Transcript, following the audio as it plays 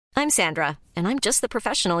I'm Sandra, and I'm just the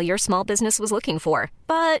professional your small business was looking for.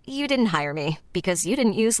 But you didn't hire me because you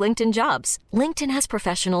didn't use LinkedIn Jobs. LinkedIn has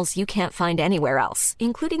professionals you can't find anywhere else,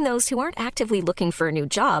 including those who aren't actively looking for a new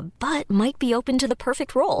job, but might be open to the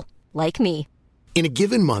perfect role, like me. In a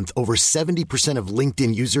given month, over 70% of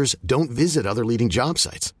LinkedIn users don't visit other leading job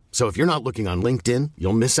sites. So if you're not looking on LinkedIn,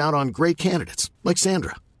 you'll miss out on great candidates like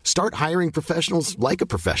Sandra. Start hiring professionals like a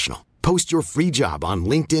professional. Post your free job on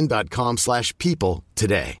linkedin.com/people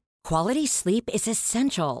today. Quality sleep is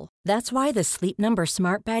essential. That's why the Sleep Number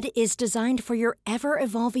Smart Bed is designed for your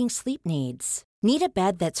ever-evolving sleep needs. Need a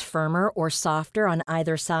bed that's firmer or softer on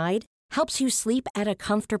either side? Helps you sleep at a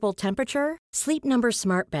comfortable temperature? Sleep Number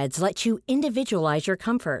Smart Beds let you individualize your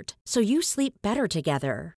comfort, so you sleep better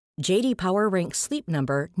together. J.D. Power ranks Sleep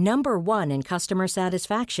Number number 1 in customer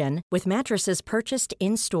satisfaction with mattresses purchased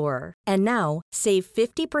in-store. And now, save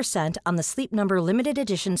 50% on the Sleep Number Limited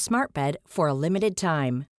Edition Smart Bed for a limited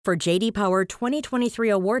time. For J.D. Power 2023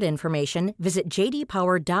 award information, visit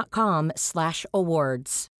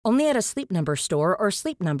jdpower.com/awards. Only at a Sleep Number store or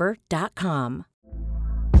sleepnumber.com.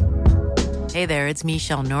 Hey there, it's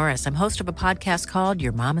Michelle Norris. I'm host of a podcast called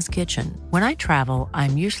Your Mama's Kitchen. When I travel,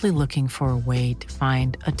 I'm usually looking for a way to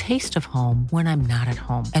find a taste of home when I'm not at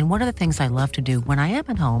home. And one of the things I love to do when I am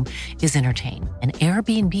at home is entertain. And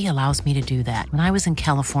Airbnb allows me to do that. When I was in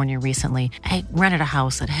California recently, I rented a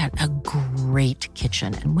house that had a great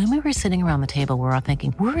kitchen. And when we were sitting around the table, we were all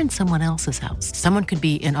thinking, we're in someone else's house. Someone could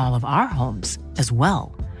be in all of our homes as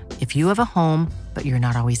well. If you have a home, but you're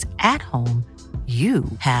not always at home, you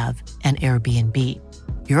have an Airbnb.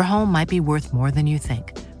 Your home might be worth more than you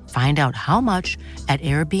think. Find out how much at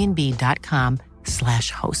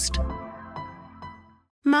airbnb.com/host.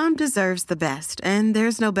 Mom deserves the best, and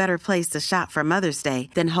there's no better place to shop for Mother's Day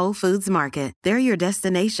than Whole Foods Market. They're your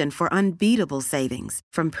destination for unbeatable savings,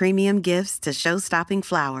 from premium gifts to show-stopping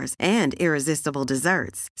flowers and irresistible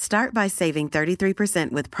desserts. Start by saving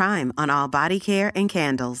 33% with Prime on all body care and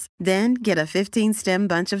candles. Then get a 15-stem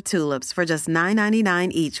bunch of tulips for just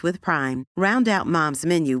 $9.99 each with Prime. Round out Mom's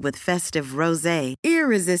menu with festive rosé,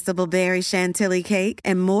 irresistible berry chantilly cake,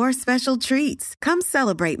 and more special treats. Come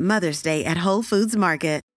celebrate Mother's Day at Whole Foods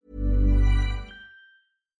Market.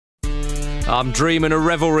 I'm dreaming of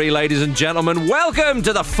revelry, ladies and gentlemen. Welcome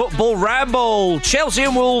to the Football Ramble. Chelsea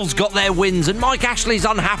and Wolves got their wins and Mike Ashley's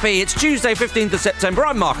unhappy. It's Tuesday, 15th of September.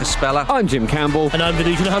 I'm Marcus Speller. I'm Jim Campbell. And I'm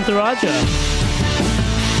Vinushan Huntaraja.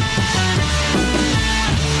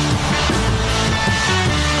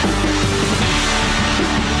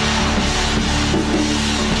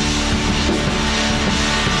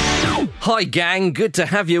 Hi, gang. Good to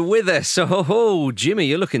have you with us. Oh, Jimmy,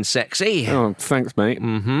 you're looking sexy. Oh, thanks, mate.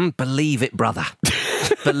 Believe it, brother.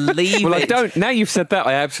 Believe well, it. I don't. Now you've said that,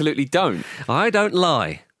 I absolutely don't. I don't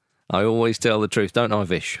lie. I always tell the truth, don't I,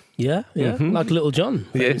 Vish? Yeah. Like Little John,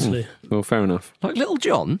 famously. Well, fair enough. Like Little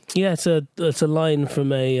John? Yeah, it's a line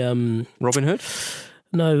from a... Robin Hood?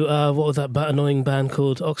 No, what was that annoying band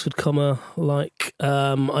called? Oxford Comma, like...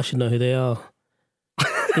 I should know who they are.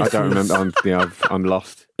 I don't remember. I'm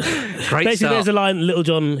lost. Great Basically, start. there's a line, Little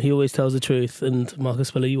John, he always tells the truth, and Marcus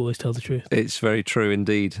Speller, you always tell the truth. It's very true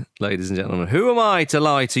indeed, ladies and gentlemen. Who am I to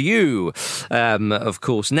lie to you? Of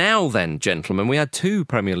course. Now then, gentlemen, we had 2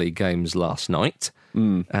 Premier League games last night.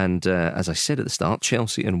 And as I said at the start,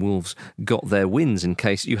 Chelsea and Wolves got their wins, in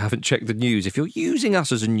case you haven't checked the news. If you're using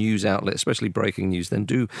us as a news outlet, especially breaking news, then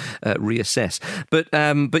do reassess. But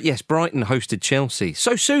yes, Brighton hosted Chelsea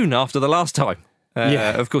so soon after the last time.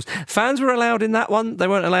 Of course. Fans were allowed in that one. They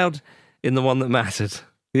weren't allowed in the one that mattered.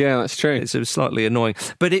 Yeah, that's true. It's slightly annoying,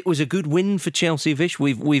 but it was a good win for Chelsea. Vish,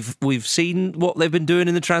 we've seen what they've been doing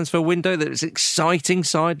in the transfer window. It's an exciting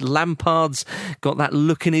side. Lampard's got that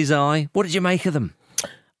look in his eye. What did you make of them?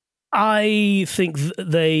 I think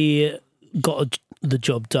they got the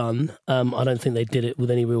job done. I don't think they did it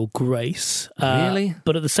with any real grace. Really?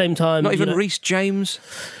 But at the same time, not even Reece James.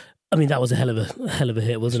 I mean, that was a hell of a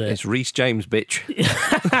hit, wasn't it? It's Reece James, bitch.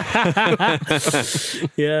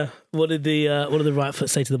 Yeah. What did the right foot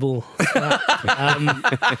say to the ball?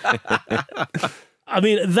 I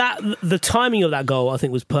mean, the timing of that goal, I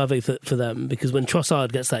think, was perfect for them, because when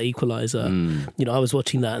Trossard gets that equaliser, I was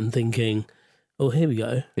watching that and thinking, oh, here we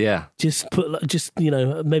go. Yeah. Just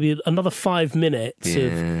maybe another 5 minutes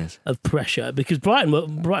of pressure, because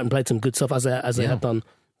Brighton played some good stuff as they had done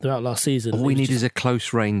throughout last season. All we need is a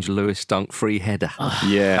close-range Lewis Dunk free header.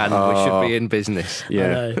 Yeah. And we should be in business. Yeah. I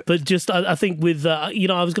know. But just, I think with, I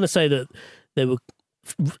was going to say that they were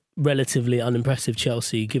relatively unimpressive,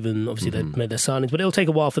 Chelsea, given obviously they've made their signings, but it'll take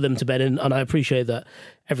a while for them to bed in, and I appreciate that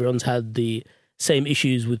everyone's had the same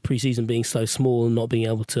issues with pre-season being so small and not being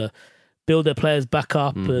able to build their players back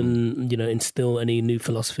up and, instill any new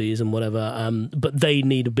philosophies and whatever. But they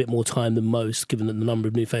need a bit more time than most, given the number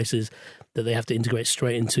of new faces that they have to integrate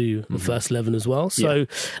straight into the first 11 as well. So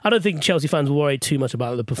I don't think Chelsea fans were worried too much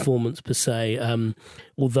about the performance per se.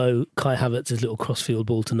 Although Kai Havertz's little crossfield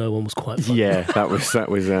ball to no one was quite funny. Yeah, that was.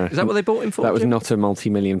 Is that what they bought him for? That was Jim? not a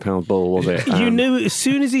multi-million-pound ball, was it? You knew as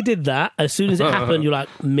soon as he did that, as soon as it happened, you're like,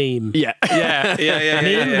 meme. Yeah.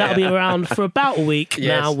 Meme, that'll be around for about a week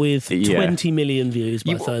now with 20 million views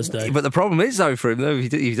by Thursday. But the problem is, though, for him, though,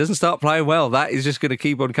 if he doesn't start playing well, that is just going to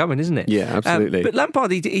keep on coming, isn't it? Yeah, absolutely. But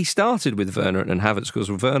Lampard, he started with Werner and Havertz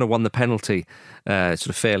because Werner won the penalty sort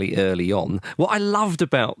of fairly early on. What I loved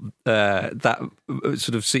about that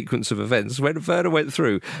sort of sequence of events, when Werner went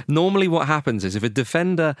through, normally what happens is if a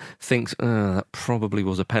defender thinks, that probably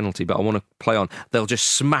was a penalty, but I want to play on, they'll just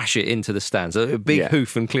smash it into the stands. A big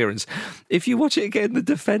hoof and clearance. If you watch it again, the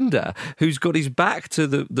defender, who's got his back to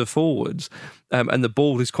the forwards, and the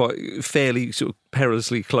ball is quite fairly sort of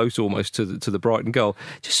perilously close almost to the Brighton goal,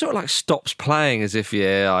 just sort of like stops playing as if,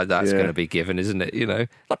 that's going to be given, isn't it?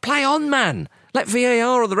 Like, play on, man. Let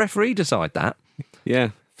VAR or the referee decide that. Yeah.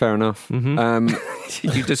 Fair enough.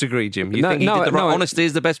 You disagree, Jim? You think he did the right? Honesty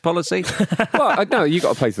is the best policy? Well, no, you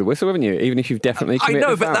got to play to the whistle, haven't you? Even if you've definitely committed I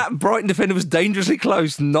know, the foul. but that Brighton defender was dangerously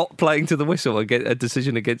close, not playing to the whistle and get a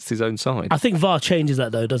decision against his own side. I think VAR changes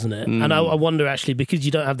that, though, doesn't it? And I wonder, actually, because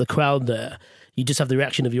you don't have the crowd there, you just have the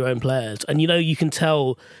reaction of your own players. And, we can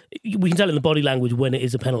tell in the body language when it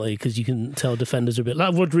is a penalty, because you can tell defenders are a bit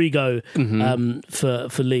like Rodrigo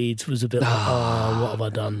for Leeds was a bit like, what have I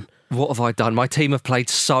done? What have I done? My team have played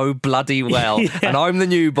so bloody well, and I'm the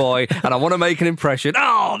new boy, and I want to make an impression.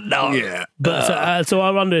 Oh, no. Yeah. But so I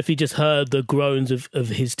wonder if he just heard the groans of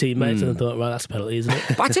his teammates and thought, right, that's a penalty, isn't it?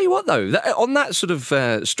 But I tell you what, though, on that sort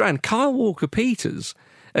of strand, Kyle Walker-Peters,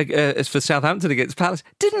 as for Southampton against Palace,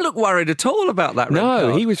 didn't look worried at all about that red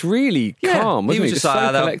card. He was really calm, wasn't he? Was just so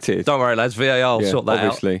like, collected. Don't worry, lads, VAR will sort that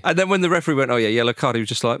obviously. out. And then when the referee went, yellow card, he was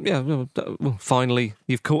just like, well, finally,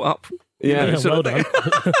 you've caught up. Yeah, well done.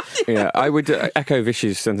 Yeah, I would echo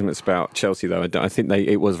Vish's sentiments about Chelsea, though. I think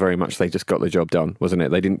it was very much they just got the job done, wasn't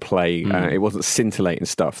it? They didn't play, it wasn't scintillating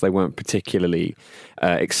stuff. They weren't particularly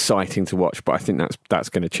exciting to watch, but I think that's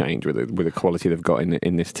going to change with the quality they've got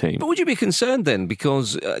in this team. But would you be concerned then?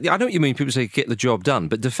 Because I know what you mean, people say get the job done,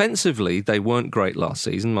 but defensively they weren't great last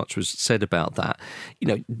season. Much was said about that.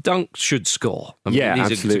 Dunk should score.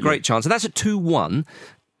 Absolutely. It's a great chance. And that's at 2-1.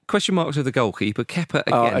 Question marks with the goalkeeper.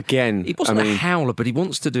 Kepa again. He wasn't a howler, but he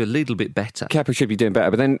wants to do a little bit better. Kepa should be doing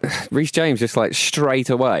better, but then Reece James just like straight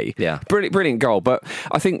away. Yeah. Brilliant goal. But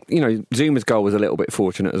I think, Zuma's goal was a little bit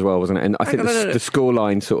fortunate as well, wasn't it? And I think the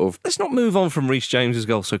scoreline sort of... Let's not move on from Reece James's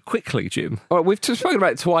goal so quickly, Jim. All right, we've spoken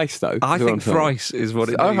about it twice, though. I think thrice is what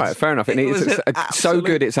it needs. All right, fair enough. It's so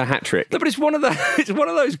good, it's a hat-trick. No, but it's one of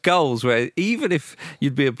those goals where even if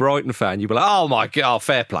you'd be a Brighton fan, you'd be like, oh my God,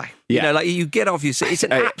 fair play. Yeah. You get off your seat. It's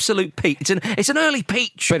an absolute peach. It's an early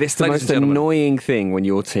peach. But it's the most annoying thing when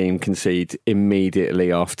your team concede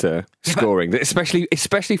immediately after scoring,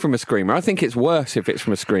 especially from a screamer. I think it's worse if it's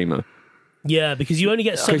from a screamer. Yeah, because you only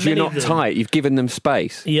get so many. Because you're not tight. You've given them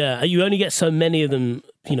space. Yeah, you only get so many of them,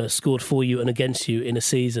 scored for you and against you in a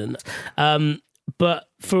season. But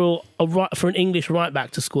for an English right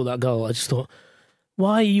back to score that goal, I just thought,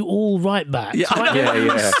 why are you all right back?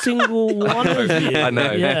 Every single one of you. I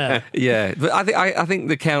know. Yeah. But I think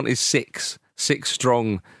the count is six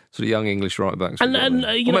strong sort of young English right backs. And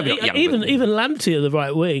even Lamptey, the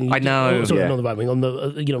right wing. I know. Sorry, not the right wing, on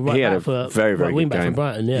the right back for very right wing back game. from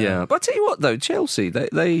Brighton. Yeah. But I tell you what, though, Chelsea,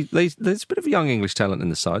 there's a bit of young English talent in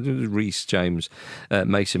the side. Reece James,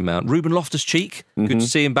 Mason Mount, Ruben Loftus-Cheek. Good to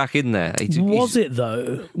see him back in there. Was it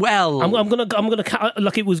though? Well, I'm gonna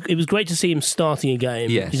like it was great to see him starting a game.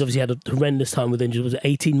 Yes. He's obviously had a horrendous time with injuries. Was it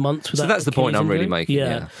 18 months? So that's the point I'm really making.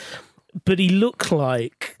 Yeah. But he looked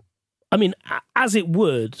like. I mean, as it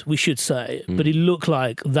would, we should say, but he looked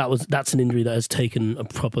like that's an injury that has taken a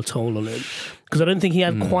proper toll on him, because I don't think he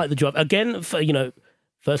had quite the job. Again,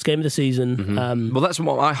 first game of the season. Well, that's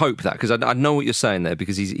what I hope that, because I know what you're saying there,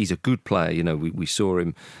 because he's a good player. We saw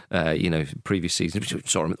him, previous season. We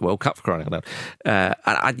saw him at the World Cup, for crying out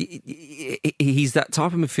loud. He's that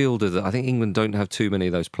type of midfielder that I think England don't have too many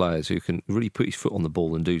of those players who can really put his foot on the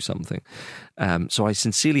ball and do something. So I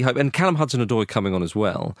sincerely hope, and Callum Hudson-Odoi coming on as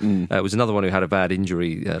well, was another one who had a bad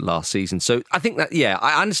injury last season. So I think that,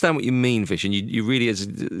 I understand what you mean, Vish, and you really, as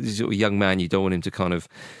a sort of young man, you don't want him to kind of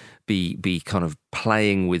be kind of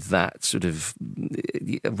playing with that sort of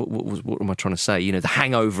what am I trying to say? The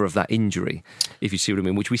hangover of that injury, if you see what I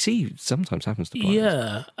mean, which we see sometimes happens to players.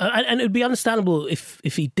 Yeah, and it would be understandable if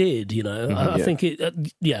he did. I think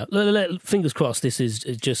it. Fingers crossed. This is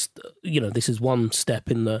just this is one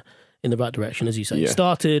step in the right direction, as you say. It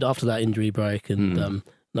started after that injury break, and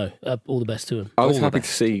all the best to him. I was happy to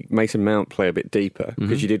see Mason Mount play a bit deeper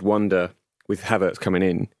because you did wonder, with Havertz coming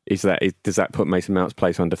in, does that put Mason Mount's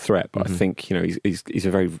place under threat? But I think he's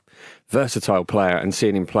a very versatile player, and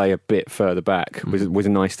seeing him play a bit further back was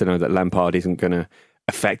nice to know that Lampard isn't going to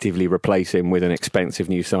effectively replace him with an expensive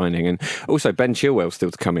new signing. And also Ben Chilwell's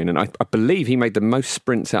still to come in, and I believe he made the most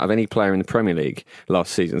sprints out of any player in the Premier League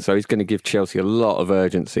last season, so he's going to give Chelsea a lot of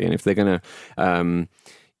urgency. And if they're going to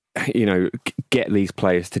get these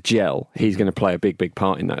players to gel, he's going to play a big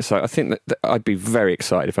part in that. So I think that I'd be very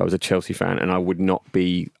excited if I was a Chelsea fan, and I would not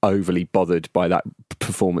be overly bothered by that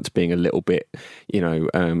performance being a little bit,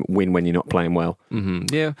 win when you're not playing well.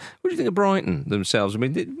 Mm-hmm. Yeah. What do you think of Brighton themselves? I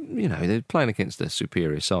mean, they're playing against their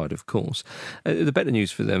superior side, of course. The better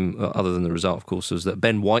news for them, other than the result, of course, was that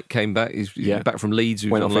Ben White came back. He's back from Leeds.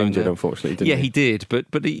 Went off injured, unfortunately, didn't he? He did.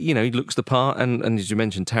 But he looks the part, and as you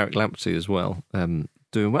mentioned, Tariq Lamptey as well.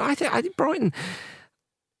 Doing well. I think Brighton.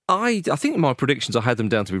 I think in my predictions, I had them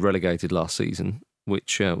down to be relegated last season,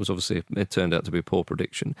 which was obviously, it turned out to be a poor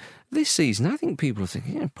prediction. This season, I think people are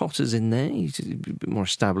thinking, Potter's in there, he's a bit more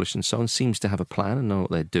established and so on, seems to have a plan and know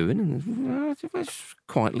what they're doing, and it's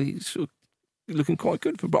quietly sort of looking quite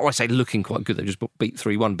good. I say looking quite good, they just beat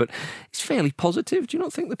 3-1, but it's fairly positive. Do you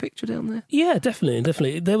not think the picture down there? Yeah,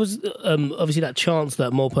 definitely. There was obviously that chance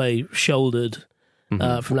that Maupay shouldered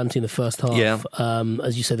from Lamptey in the first half. Yeah.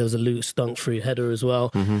 As you said, there was a loose dunk free header as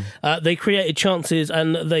well. They created chances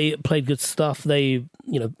and they played good stuff. It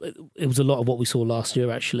was a lot of what we saw last year,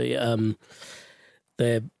 actually.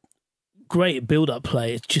 They're great build-up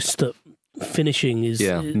play. It's just that finishing is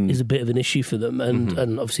a bit of an issue for them.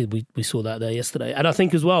 And obviously we saw that there yesterday. And I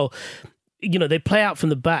think as well, they play out from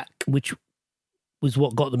the back, which was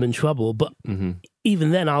what got them in trouble. But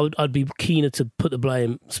even then, I'd be keener to put the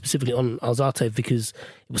blame specifically on Alzate because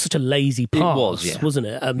it was such a lazy pass, wasn't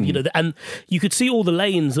it? And you could see all the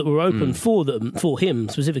lanes that were open for him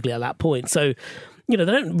specifically at that point. So, they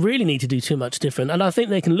don't really need to do too much different. And I think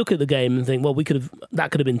they can look at the game and think, well,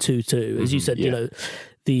 that could have been 2-2. As you said,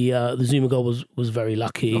 the Zuma goal was very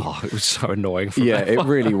lucky. Oh, it was so annoying. It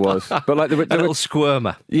really was. But like a little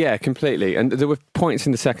squirmer. Yeah, completely. And there were points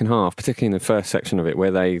in the second half, particularly in the first section of it,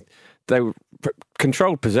 where they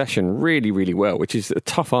controlled possession really, really well, which is a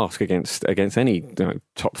tough ask against any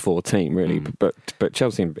top four team, really. But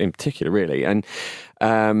Chelsea in particular, really. And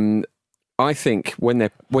I think when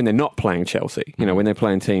they're not playing Chelsea, when they're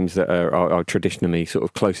playing teams that are traditionally sort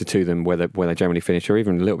of closer to them, where they generally finish, or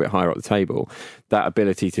even a little bit higher up the table, that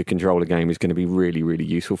ability to control a game is going to be really, really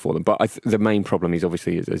useful for them. But the main problem is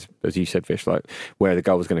obviously, as you said, Vish, like where the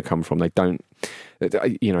goal is going to come from. They don't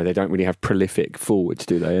really have prolific forwards,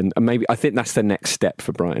 do they? And maybe I think that's the next step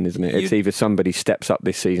for Brighton, isn't it? It's either somebody steps up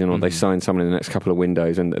this season or they sign someone in the next couple of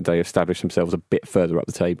windows and they establish themselves a bit further up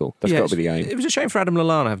the table. That's got to be the aim. It was a shame for Adam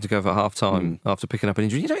Lallana having to go for half-time after picking up an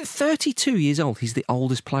injury. 32 years old, he's the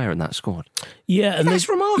oldest player in that squad. Yeah, and that's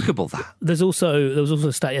remarkable, that. There was also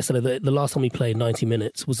a stat yesterday that the last time he played 90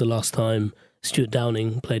 minutes was the last time Stuart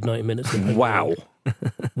Downing played 90 minutes. Wow.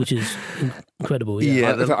 Which is incredible.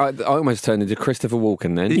 I almost turned into Christopher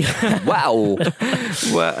Walken then. Wow.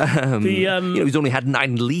 Well, he's only had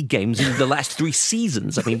 9 league games in the last 3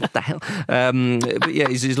 seasons. I mean, what the hell? But yeah,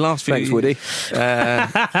 his last few... Thanks, Woody.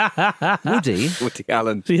 Woody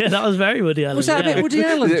Allen. Yeah, that was very Woody Allen. Was that a bit Woody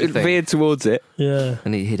Allen? It veered towards it. Yeah.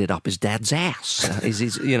 And he hit it up his dad's ass. I'm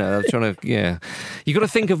trying to... Yeah. You got to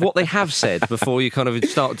think of what they have said before you kind of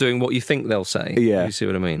start doing what you think they'll say. Yeah. You see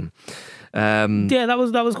what I mean?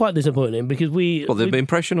 That was quite disappointing because the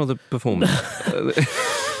impression or the performance?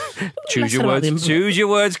 Choose your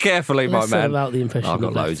words carefully, my man. About the impression, I've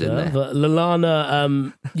got loads in there. But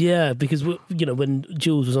Lallana, because when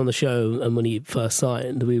Jules was on the show and when he first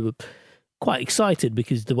signed, we were quite excited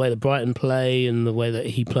because the way that Brighton play and the way that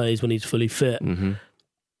he plays when he's fully fit,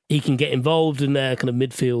 he can get involved in their kind of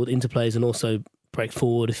midfield interplays and also break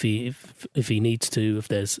forward if he needs to, if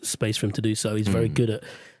there's space for him to do so. He's very good at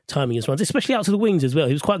timing his runs, especially out to the wings as well.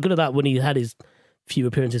 He was quite good at that when he had his few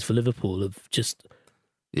appearances for Liverpool, of just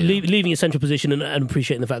leaving a central position and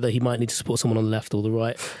appreciating the fact that he might need to support someone on the left or the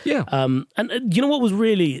right. Yeah. And you know what was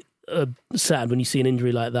really sad when you see an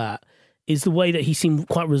injury like that is the way that he seemed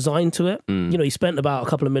quite resigned to it. He spent about a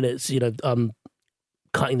couple of minutes,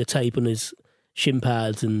 cutting the tape on his shin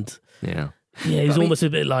pads and Yeah, he's almost a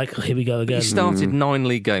bit like, here we go again. He started 9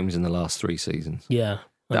 league games in the last 3 seasons. Yeah.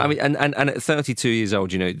 I mean, and at 32 years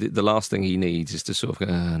old, the last thing he needs is to sort of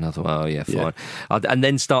go, another one, fine. And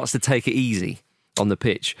then starts to take it easy on the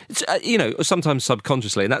pitch. It's, sometimes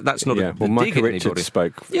subconsciously, and that's not a Michael dig at Richards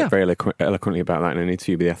spoke very eloquently about that in an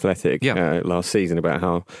interview with The Athletic last season, about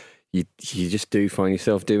how you just do find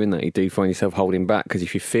yourself doing that. You do find yourself holding back, because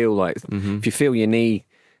if you feel like, if you feel your knee,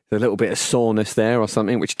 there's a little bit of soreness there or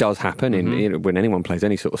something, which does happen when anyone plays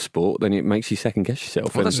any sort of sport, then it makes you second guess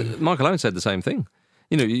yourself. Well, Michael Owen said the same thing.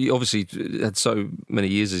 You obviously had so many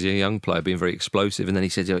years as a young player being very explosive, and then he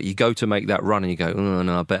said, you go to make that run and you go, oh,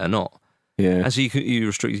 no, I better not. Yeah. And so you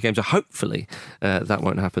restrict your game. So hopefully that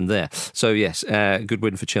won't happen there. So yes, good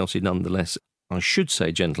win for Chelsea nonetheless. I should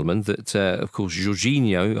say, gentlemen, that of course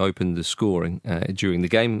Jorginho opened the scoring during the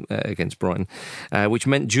game against Brighton, which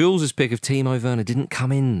meant Jules' pick of Timo Werner didn't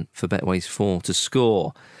come in for Betway's 4 to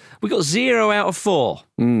score. We got 0 out of 4.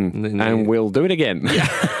 And we'll do it again.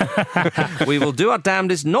 We will do our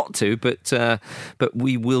damnedest not to, but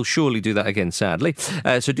we will surely do that again, sadly.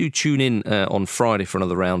 So do tune in on Friday for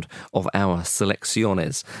another round of our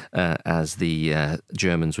selecciones, as the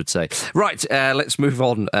Germans would say. Right, let's move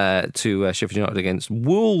on to Sheffield United against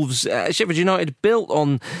Wolves. Sheffield United built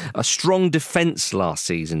on a strong defence last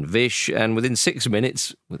season, Vish, and within 6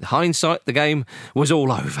 minutes, with hindsight, the game was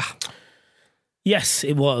all over. Yes,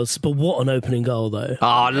 it was, but what an opening goal, though.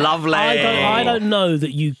 Oh, lovely. I don't know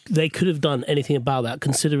that they could have done anything about that,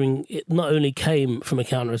 considering it not only came from a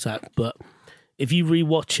counter-attack, but if you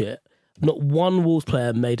re-watch it, not one Wolves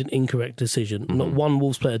player made an incorrect decision. Not one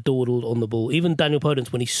Wolves player dawdled on the ball. Even Daniel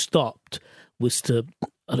Podence, when he stopped, was to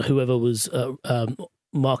whoever was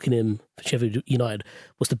marking him for Sheffield United,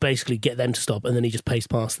 was to basically get them to stop, and then he just paced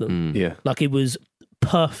past them. Yeah. Like, it was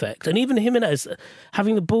perfect. And even Jimenez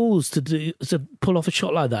having the balls to pull off a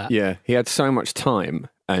shot like that. Yeah, he had so much time,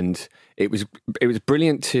 and it was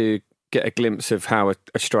brilliant to get a glimpse of how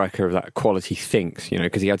a striker of that quality thinks,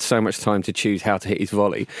 because he had so much time to choose how to hit his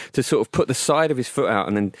volley, to sort of put the side of his foot out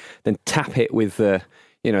and then tap it with the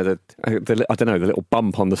I don't know, the little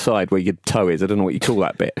bump on the side where your toe is. I don't know what you call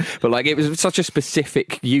that bit. But it was such a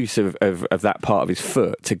specific use of that part of his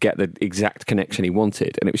foot to get the exact connection he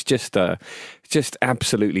wanted. And it was just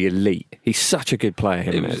absolutely elite. He's such a good player,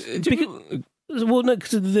 Jimenez. Well, no,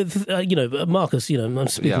 because Marcus, I'm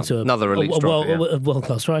speaking to another elite striker, a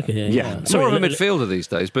world-class striker here. Yeah. Sorry, more of a midfielder these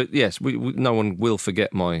days, but yes, no one will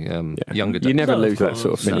forget my younger days. You never lose that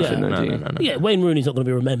sort of finishing, do you? No. Yeah, Wayne Rooney's not going to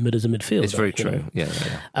be remembered as a midfielder. It's very true. Yeah.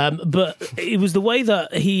 But it was the way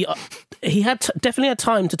that he had definitely had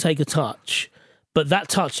time to take a touch, but that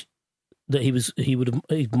touch that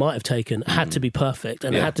he might have taken had to be perfect,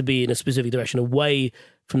 and it had to be in a specific direction, away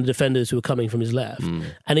from the defenders who were coming from his left.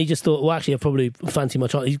 And he just thought, well, actually, I probably fancy my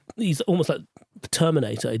chance. He's almost like the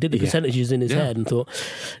Terminator. He did the percentages in his head and thought,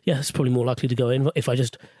 it's probably more likely to go in if I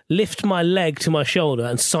just lift my leg to my shoulder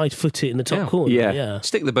and side foot it in the top corner. Yeah.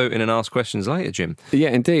 Stick the boot in and ask questions later, Jim.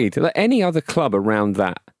 Yeah, indeed. Like any other club around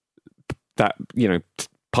that part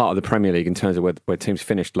of the Premier League in terms of where teams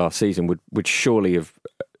finished last season would surely have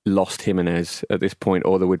lost Jimenez at this point,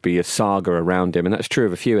 or there would be a saga around him, and that's true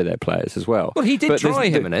of a few of their players as well. Well, he did try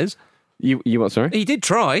Jimenez. You what, sorry? He did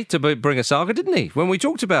try to bring a saga, didn't he? When we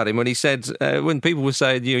talked about him, when he said, when people were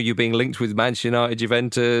saying, you're being linked with Manchester United,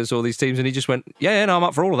 Juventus, all these teams, and he just went, no, I'm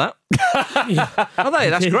up for all of that. Are they?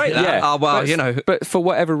 That's great. That. Yeah. Well, But for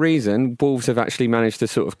whatever reason, Wolves have actually managed to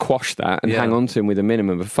sort of quash that and hang on to him with a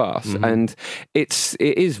minimum of fuss. And it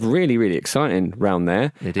is really, really exciting round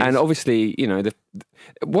there. It is. And obviously,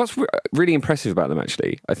 what's really impressive about them,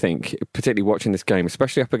 actually, I think, particularly watching this game,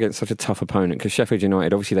 especially up against such a tough opponent, because Sheffield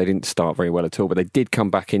United, obviously they didn't start very well at all, but they did come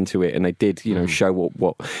back into it, and they did, show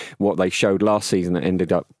what they showed last season that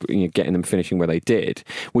ended up getting them finishing where they did,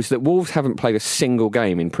 was that Wolves haven't played a single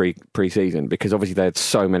game in pre-season, because obviously they had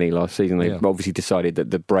so many last season. They obviously decided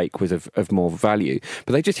that the break was of more value,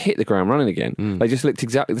 but they just hit the ground running again. They just looked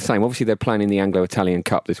exactly the same. Obviously they're playing in the Anglo-Italian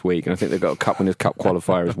Cup this week, and I think they've got a Cup Winners' Cup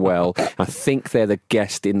qualifier as well. I think they're the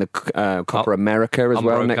guest in the Copa America as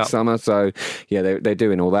well next summer. So they're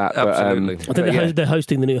doing all that. Absolutely. But, I think they're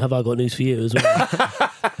hosting the new Have I Got News for You as well.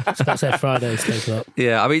 So that's their Friday stake up.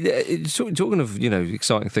 Yeah, I mean, talking of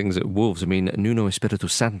exciting things at Wolves, I mean, Nuno Espirito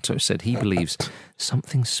Santo said he believes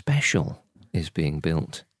something special is being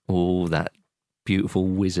built. Oh, that beautiful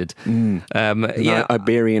wizard.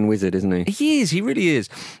 Iberian wizard, isn't he? He is, he really is.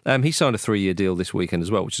 He signed a 3-year deal this weekend as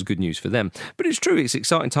well, which is good news for them. But it's true, it's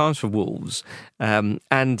exciting times for Wolves.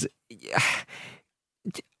 And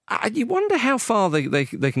You wonder how far they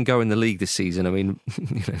can go in the league this season. I mean,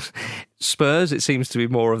 Spurs, it seems to be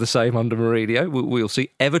more of the same under Mourinho. We'll see.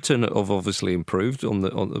 Everton have obviously improved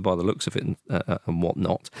by the looks of it and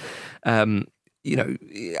whatnot.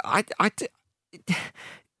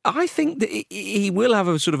 I think that he will have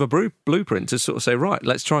a sort of a blueprint to sort of say, right,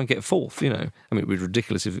 let's try and get fourth. I mean, it would be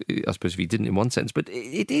ridiculous if he didn't in one sense, but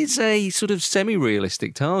it is a sort of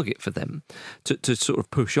semi-realistic target for them to sort of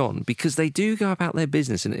push on, because they do go about their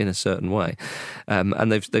business in a certain way,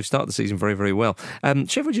 and they've started the season very, very well.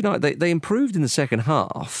 Sheffield United, they improved in the second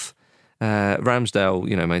half. Ramsdale,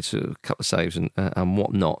 made a couple of saves and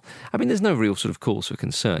whatnot. I mean, there's no real sort of cause for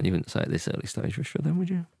concern. You wouldn't say at this early stage for them,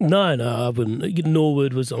 would you? No, I wouldn't.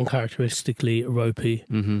 Norwood was uncharacteristically ropey.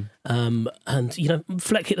 Mm-hmm. And,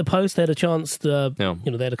 Fleck hit the post. They had a chance to,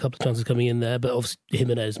 they had a couple of chances coming in there, but obviously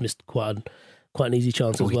Jimenez missed quite an easy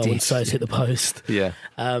chance as well when Saïss hit the post. Yeah.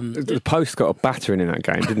 The post got a battering in that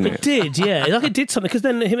game, didn't it? It did, yeah. Like it did something, because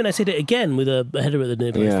then Jimenez hit it again with a header at the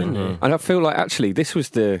near post, didn't he? And I feel like, actually, this was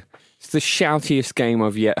the shoutiest game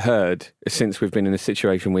I've yet heard since we've been in a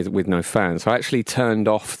situation with no fans. I actually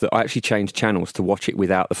I actually changed channels to watch it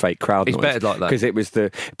without the fake crowd noise. It's better like that. Because it was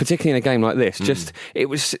particularly in a game like this, it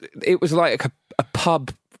was like a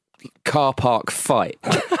pub car park fight.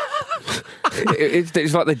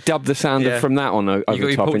 It's like they dubbed the sound from that on over you got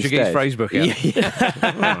the top your Portuguese instead. phrase book out.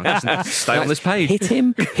 Yeah. Stay on this page. Hit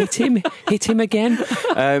him again.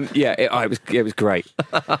 It was great.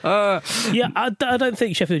 I don't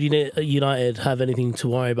think Sheffield United have anything to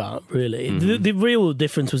worry about, really. Mm-hmm. The real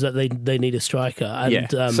difference was that they need a striker.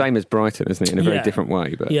 And, same as Brighton, isn't it? In a very different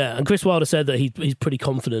way. But. Yeah, and Chris Wilder said that he's pretty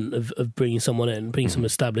confident of bringing someone in, bringing some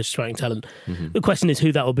established striking talent. Mm-hmm. The question is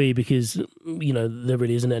who that will be, because there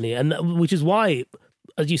really isn't any, and which is why,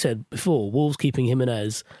 as you said before, Wolves keeping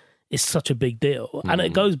Jimenez is such a big deal. And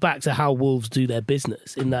it goes back to how Wolves do their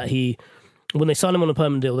business, in that when they sign him on a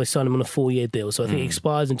permanent deal, they sign him on a 4-year deal. So I think it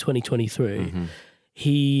expires in 2023. Mm-hmm.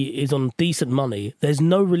 He is on decent money. There's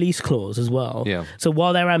no release clause as well. Yeah. So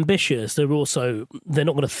while they're ambitious, they're not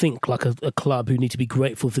going to think like a club who need to be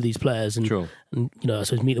grateful for these players and I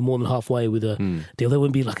suppose meet them more than halfway with a deal. They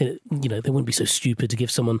wouldn't be they wouldn't be so stupid to give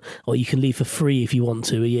someone, you can leave for free if you want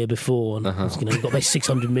to a year before, and you've got to pay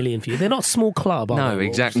 600 million for you. They're not a small club, are they? No,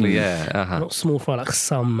 exactly. Yeah, not small fry like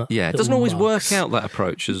some. Yeah, it doesn't always work out, that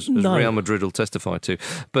approach, as Real Madrid will testify to,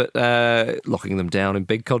 but locking them down in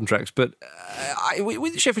big contracts. But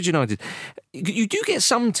with Sheffield United, you do get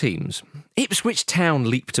some teams. Ipswich Town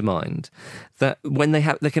leap to mind, that when they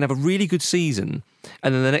can have a really good season,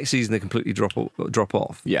 and then the next season they completely drop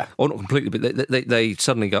off. Yeah, or not completely, but they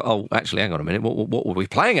suddenly go, oh, actually, hang on a minute, what were we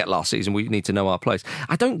playing at last season? We need to know our place.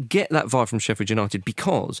 I don't get that vibe from Sheffield United,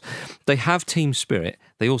 because they have team spirit.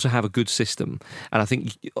 They also have a good system, and I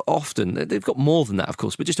think often they've got more than that, of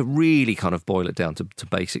course, but just to really kind of boil it down to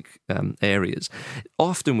basic areas.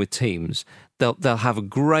 Often with teams, they'll have a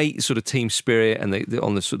great sort of team spirit, and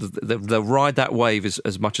they'll ride that wave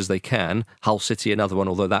as much as they can. Hull City, another one,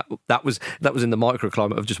 although that was in the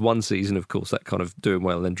microclimate of just one season, of course, that kind of doing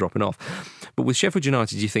well and then dropping off. But with Sheffield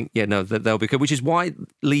United, you think, they'll be good, which is why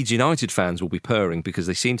Leeds United fans will be purring, because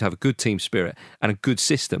they seem to have a good team spirit and a good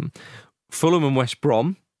system. Fulham and West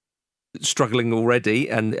Brom struggling already,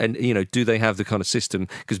 and do they have the kind of system?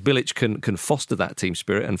 Because Bilic can foster that team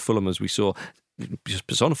spirit, and Fulham, as we saw, just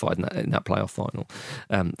personified in that playoff final,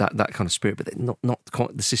 that kind of spirit, but not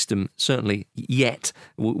quite the system, certainly yet.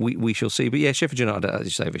 We shall see. But yeah, Sheffield United, as you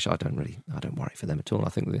say, Vish, I don't worry for them at all. I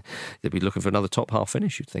think they'd be looking for another top half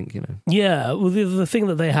finish, you'd think. Yeah, well, the thing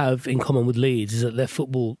that they have in common with Leeds is that their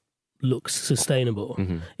football looks sustainable,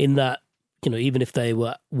 in that even if they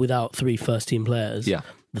were without 3 first-team players,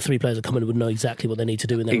 the 3 players that come in would know exactly what they need to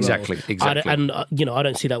do in their role. Exactly. I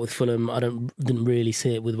don't see that with Fulham. I didn't really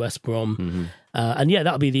see it with West Brom. And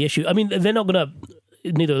that'll be the issue. I mean, they're not going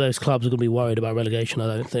to. Neither of those clubs are going to be worried about relegation, I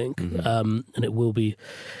don't think. And it will be.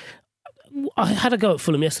 I had a go at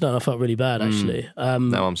Fulham yesterday, and I felt really bad, actually.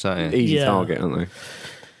 No, I'm saying easy target, aren't they?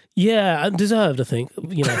 Yeah, deserved, I think.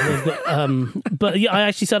 But yeah, I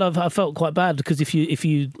actually said I felt quite bad, because if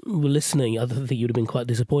you were listening, I think you'd have been quite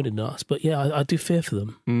disappointed in us. But yeah, I do fear for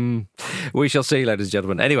them. We shall see, ladies and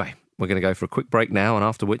gentlemen. Anyway, we're going to go for a quick break now, and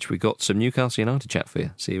after which we've got some Newcastle United chat for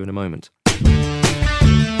you. See you in a moment.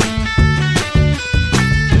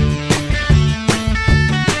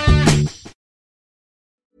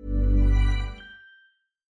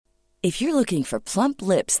 If you're looking for plump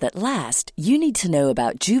lips that last, you need to know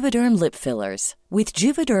about Juvederm lip fillers. With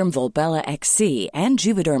Juvederm Volbella XC and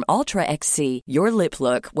Juvederm Ultra XC, your lip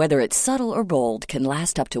look, whether it's subtle or bold, can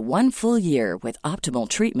last up to 1 full year with optimal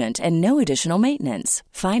treatment and no additional maintenance.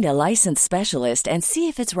 Find a licensed specialist and see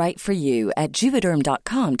if it's right for you at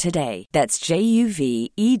Juvederm.com today. That's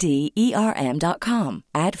JUVEDERM.com.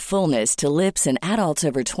 Add fullness to lips in adults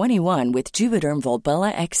over 21 with Juvederm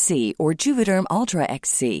Volbella XC or Juvederm Ultra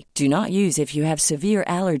XC. Do not use if you have severe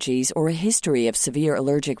allergies or a history of severe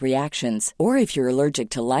allergic reactions, or if you're allergic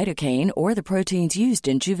to lidocaine or the proteins used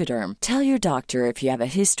in Juvederm. Tell your doctor if you have a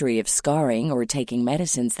history of scarring or taking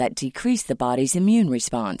medicines that decrease the body's immune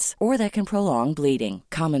response or that can prolong bleeding.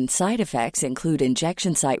 Common side effects include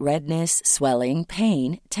injection site redness, swelling,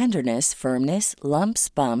 pain, tenderness, firmness, lumps,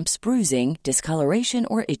 bumps, bruising, discoloration,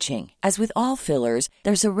 or itching. As with all fillers,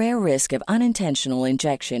 there's a rare risk of unintentional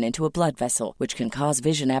injection into a blood vessel, which can cause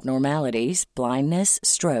vision abnormalities, blindness,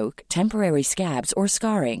 stroke, temporary scabs, or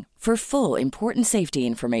scarring. For full, important safety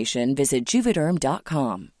information, visit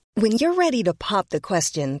Juvederm.com. When you're ready to pop the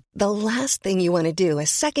question, the last thing you want to do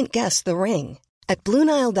is second-guess the ring. At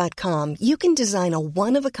BlueNile.com, you can design a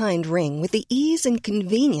one-of-a-kind ring with the ease and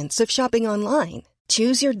convenience of shopping online.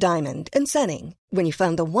 Choose your diamond and setting. When you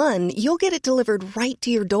find the one, you'll get it delivered right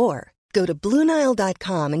to your door. Go to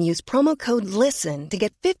BlueNile.com and use promo code LISTEN to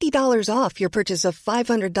get $50 off your purchase of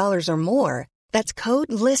 $500 or more. That's code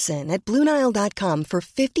LISTEN at BlueNile.com for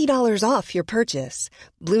 $50 off your purchase.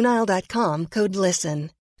 BlueNile.com, code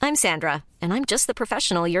LISTEN. I'm Sandra, and I'm just the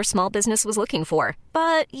professional your small business was looking for.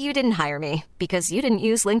 But you didn't hire me because you didn't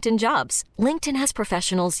use LinkedIn Jobs. LinkedIn has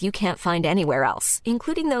professionals you can't find anywhere else,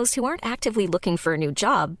 including those who aren't actively looking for a new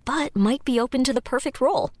job, but might be open to the perfect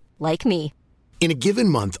role, like me. In a given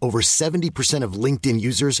month, over 70% of LinkedIn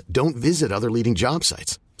users don't visit other leading job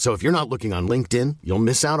sites. So if you're not looking on LinkedIn, you'll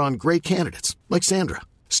miss out on great candidates like Sandra.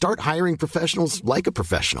 Start hiring professionals like a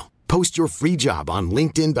professional. Post your free job on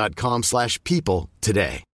linkedin.com/people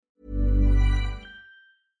today.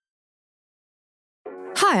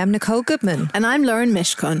 Hi, I'm Nicole Goodman. And I'm Lauren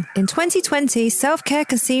Mishkon. In 2020, self-care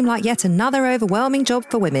can seem like yet another overwhelming job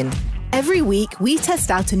for women. Every week, we test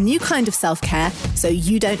out a new kind of self-care so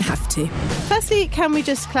you don't have to. Firstly, can we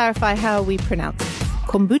just clarify how we pronounce it?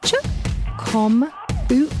 Kombucha? Kombucha.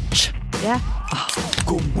 Yeah.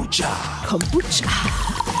 Kombucha.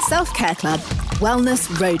 Self-Care Club. Wellness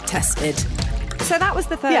road tested. So that was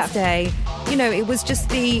the first day. You know, it was just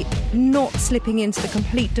the not slipping into the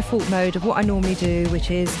complete default mode of what I normally do,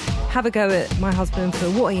 which is have a go at my husband for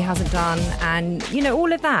what he hasn't done. And, you know,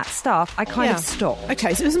 all of that stuff, I kind of stopped.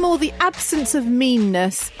 Okay, so it was more the absence of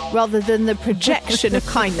meanness rather than the projection of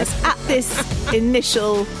kindness at this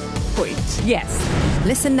initial point. Yes.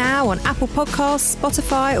 Listen now on Apple Podcasts,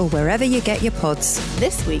 Spotify, or wherever you get your pods.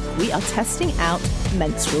 This week, we are testing out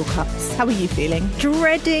menstrual cups. How are you feeling?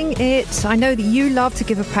 Dreading it. I know that you love to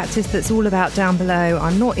give a practice that's all about down below.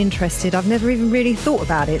 I'm not interested. I've never even really thought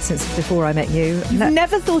about it since before I met you. You've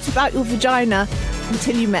never thought about your vagina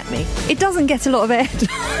until you met me. It doesn't get a lot of air. It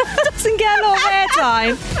doesn't get a lot of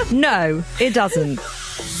airtime. No, it doesn't.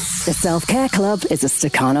 The Self-Care Club is a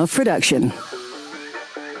Stakhanov production.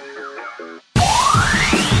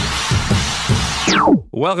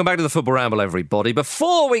 Welcome back to the Football Ramble, everybody.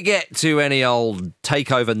 Before we get to any old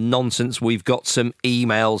takeover nonsense, we've got some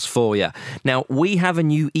emails for you. Now, we have a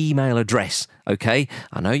new email address, okay?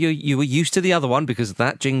 I know you were used to the other one because of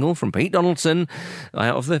that jingle from Pete Donaldson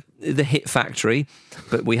out of the Hit Factory,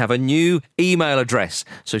 but we have a new email address.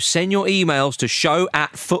 So send your emails to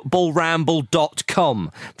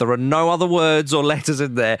show@footballramble.com. There are no other words or letters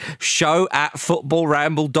in there.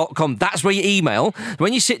 show@footballramble.com. That's where you email.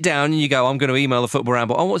 When you sit down and you go, I'm going to email the Football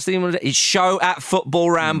Ramble. Oh, what's the email address? It's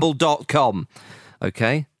show@footballramble.com.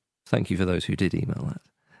 Okay? Thank you for those who did email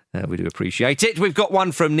that. We do appreciate it. We've got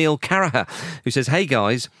one from Neil Carraher who says, hey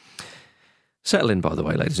guys, settle in, by the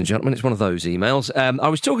way, ladies and gentlemen. It's one of those emails. I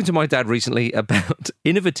was talking to my dad recently about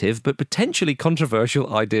innovative but potentially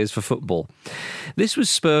controversial ideas for football. This was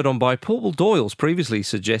spurred on by Paul Doyle's previously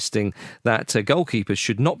suggesting that goalkeepers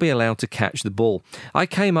should not be allowed to catch the ball. I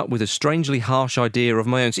came up with a strangely harsh idea of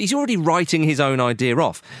my own. So he's already writing his own idea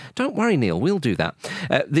off. Don't worry, Neil, we'll do that.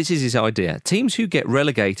 This is his idea. Teams who get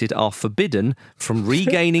relegated are forbidden from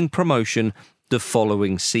regaining promotion the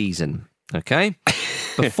following season. Okay?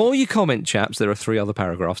 Before you comment, chaps, there are 3 other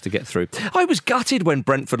paragraphs to get through. I was gutted when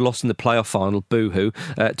Brentford lost in the playoff final, boo-hoo,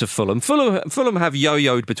 to Fulham. Fulham have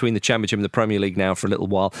yo-yoed between the Championship and the Premier League now for a little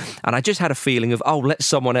while, and I just had a feeling of, let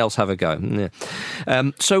someone else have a go.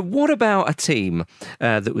 Yeah. So what about a team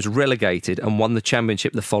that was relegated and won the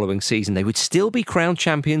Championship the following season? They would still be crowned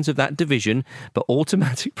champions of that division, but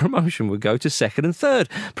automatic promotion would go to 2nd and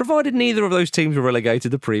 3rd, provided neither of those teams were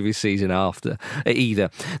relegated the previous season after either.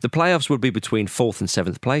 The playoffs would be between 4th and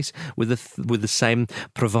 7th place with the same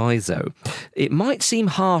proviso. It might seem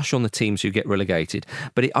harsh on the teams who get relegated,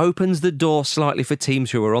 but it opens the door slightly for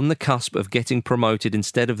teams who are on the cusp of getting promoted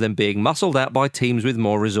instead of them being muscled out by teams with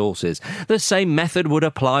more resources. The same method would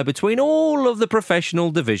apply between all of the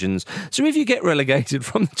professional divisions. So if you get relegated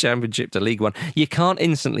from the Championship to League One, you can't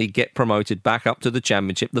instantly get promoted back up to the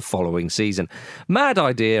Championship the following season. Mad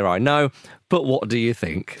idea, I know, but what do you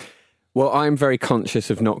think? Well, I'm very conscious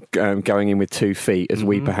of not going in with 2 feet, as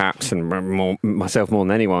we perhaps, and myself more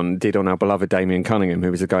than anyone, did on our beloved Damien Cunningham,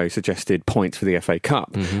 who was the guy who suggested points for the FA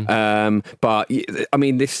Cup. But, I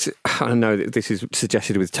mean, I know that this is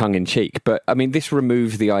suggested with tongue-in-cheek, but, I mean, this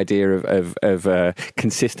removes the idea of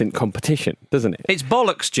consistent competition, doesn't it? It's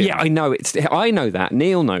bollocks, Jim. Yeah, I know. I know that.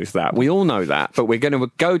 Neil knows that. We all know that. But we're going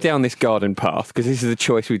to go down this garden path, because this is the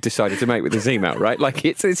choice we've decided to make with this email, right? Like,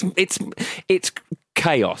 it's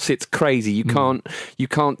chaos. It's crazy. You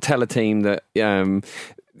can't tell a team that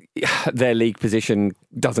their league position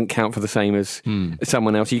doesn't count for the same as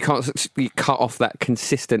someone else. You cut off that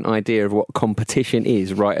consistent idea of what competition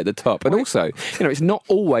is right at the top. And also, it's not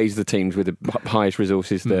always the teams with the highest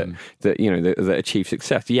resources that achieve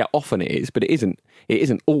success. Yeah, often it is, but it isn't. It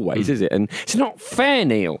isn't always, is it? And it's not fair,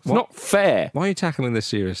 Neil. It's not fair. Why are you tackling this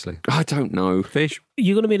seriously? I don't know. Fish?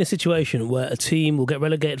 You're going to be in a situation where a team will get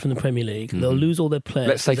relegated from the Premier League. They'll lose all their players.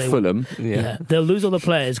 Let's say Fulham. Yeah. They'll lose all their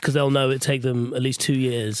players because they'll know it'll take them at least 2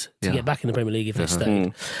 years to get back in the Premier League if they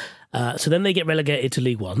stayed. So then they get relegated to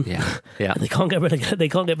League One. Yeah. And they can't get relegated. They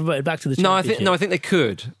can't get promoted back to the Championship. I think they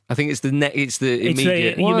could. I think it's the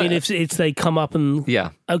immediate. You mean if they come up and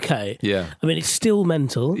okay? Yeah. I mean, it's still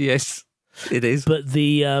mental. Yes. It is. But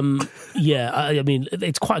the, I mean,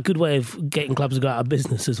 it's quite a good way of getting clubs to go out of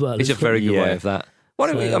business as well. It's a very good way of that.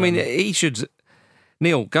 He should...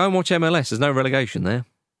 Neil, go and watch MLS. There's no relegation there.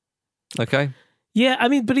 Okay? Yeah, I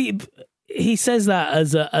mean, but he says that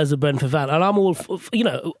as a Brentford fan, and I'm all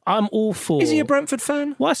for. Is he a Brentford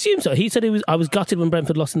fan? Well, I assume so. He said I was gutted when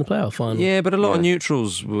Brentford lost in the playoff final. Yeah, but a lot of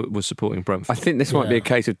neutrals were supporting Brentford. I think this might be a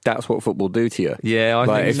case of that's what football do to you. Yeah,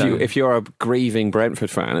 I think so. If you're a grieving Brentford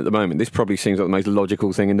fan at the moment, this probably seems like the most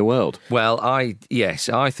logical thing in the world. Well, I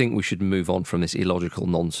think we should move on from this illogical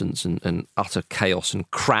nonsense and utter chaos and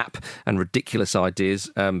crap and ridiculous ideas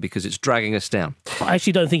because it's dragging us down. I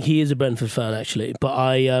actually don't think he is a Brentford fan, actually, but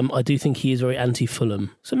I do think he is very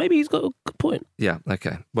anti-Fulham. So maybe he's got a good point. Yeah,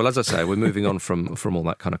 okay. Well, as I say, we're moving on from all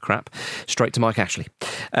that kind of crap straight to Mike Ashley.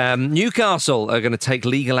 Newcastle are going to take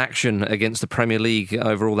legal action against the Premier League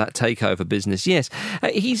over all that takeover business. Yes,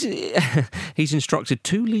 he's instructed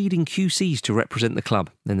 2 leading QCs to represent the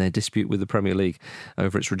club in their dispute with the Premier League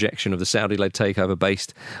over its rejection of the Saudi-led takeover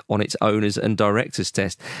based on its owners and directors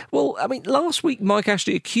test. Well, I mean, last week Mike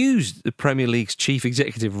Ashley accused the Premier League's chief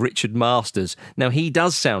executive Richard Masters. Now, he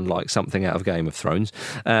does sound like something out of Game of Thrones,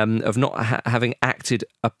 of not having acted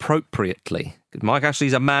appropriately. Mike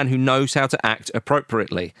Ashley's a man who knows how to act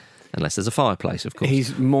appropriately. Unless there's a fireplace, of course.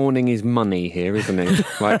 He's mourning his money here, isn't he?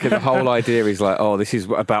 Like, the whole idea is like, this is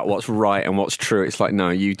about what's right and what's true. It's like, no,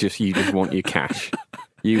 you just want your cash.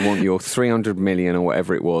 You want your 300 million or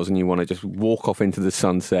whatever it was, and you want to just walk off into the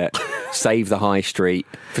sunset, save the high street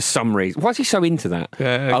for some reason. Why is he so into that?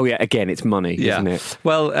 Again, it's money, isn't it?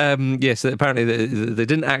 Well, yes, apparently they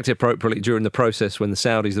didn't act appropriately during the process when the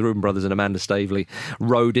Saudis, the Reuben brothers and Amanda Staveley,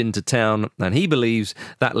 rode into town, and he believes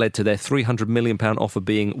that led to their £300 million offer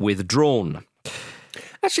being withdrawn.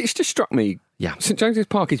 Actually, it's just struck me. Yeah. St James's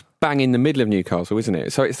Park is bang in the middle of Newcastle, isn't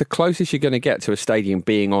it? So it's the closest you're going to get to a stadium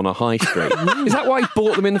being on a high street. Is that why he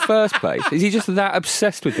bought them in the first place? Is he just that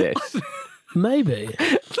obsessed with this? Maybe.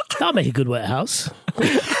 That'll make a good warehouse.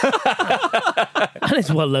 And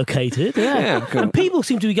it's well located. Yeah. And people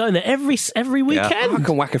seem to be going there every weekend. Yeah. I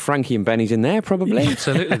can whack a Frankie and Benny's in there, probably.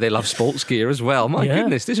 Absolutely. They love sports gear as well. My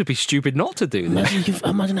goodness, this would be stupid not to do that.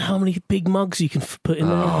 Imagine how many big mugs you can put in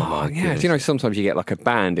there. Oh, my goodness. Do you know, sometimes you get like a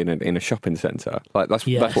band in a shopping centre. Like that's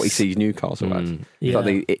what he sees Newcastle as. Yeah.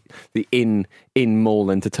 Like the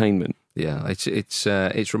in-mall entertainment. Yeah,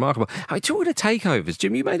 it's remarkable. I mean, talking of takeovers,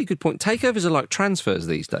 Jim, you made a good point. Takeovers are like transfers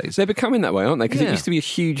these days. They're becoming that way, aren't they? Because it used to be a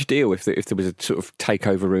huge deal if there was a sort of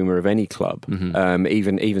takeover rumour of any club,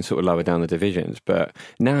 even sort of lower down the divisions. But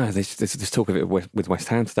now there's talk of it with West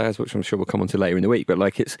Ham today, which I'm sure we'll come on to later in the week. But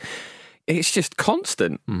like it's just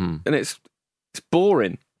constant, and it's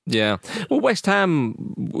boring. Yeah. Well, West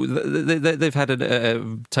Ham, they've had a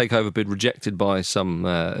takeover bid rejected by some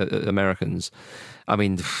Americans. I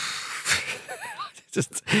mean,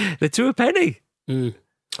 they're to a penny.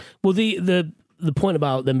 Well, the point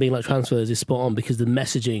about them being like transfers is spot on, because the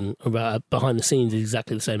messaging about behind the scenes is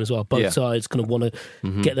exactly the same as well. Both sides kind of want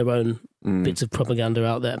to get their own bits of propaganda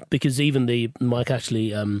out there, because even the Mike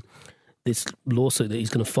Ashley, this lawsuit that he's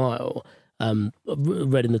going to file,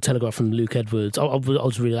 read in the Telegraph from Luke Edwards. I'll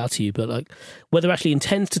just read it out to you. But like, whether Ashley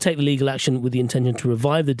intends to take the legal action with the intention to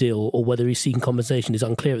revive the deal or whether he's seeking compensation is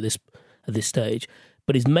unclear at this stage.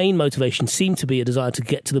 But his main motivation seemed to be a desire to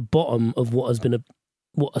get to the bottom of what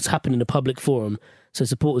has happened in a public forum, so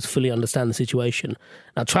supporters fully understand the situation.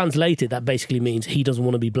 Now, translated, that basically means he doesn't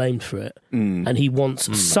want to be blamed for it, and he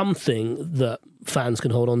wants something that fans can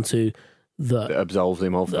hold on to that absolves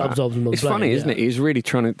him of that. It's blame, funny, isn't it? He's really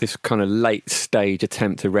trying to this kind of late stage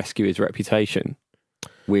attempt to rescue his reputation.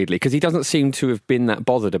 Weirdly, because he doesn't seem to have been that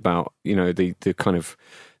bothered about the kind of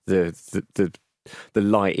the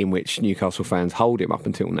light in which Newcastle fans hold him up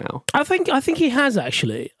until now. I think he has,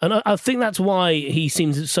 actually, and I think that's why he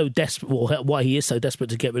seems so desperate, or why he is so desperate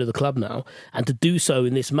to get rid of the club now, and to do so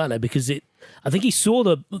in this manner, because I think he saw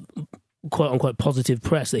the quote unquote positive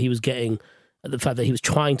press that he was getting, the fact that he was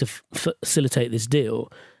trying to facilitate this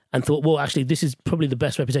deal, and thought, well, actually, this is probably the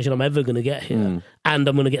best reputation I'm ever going to get here, and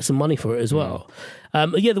I'm going to get some money for it as well.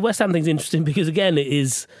 The West Ham thing's interesting because, again, it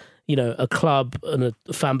is, a club and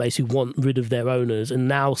a fan base who want rid of their owners and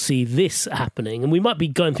now see this happening. And we might be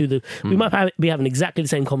going through we might be having exactly the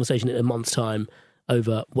same conversation in a month's time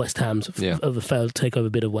over West Ham's, over failed takeover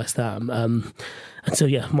bid of West Ham. And so,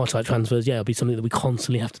 much like transfers, it'll be something that we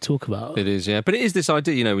constantly have to talk about. It is, yeah. But it is this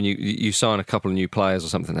idea, when you sign a couple of new players or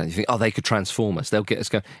something, and you think, they could transform us, they'll get us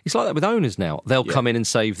going. It's like that with owners now. They'll come in and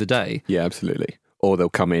save the day. Yeah, absolutely. Or they'll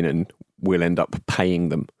come in and we'll end up paying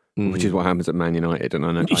them, which is what happens at Man United. And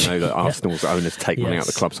I know that Arsenal's owners take money out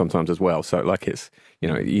of the club sometimes as well. So, like, it's,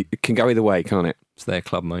 it can go either way, can't it? It's their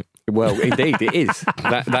club, mate. Well, indeed, it is.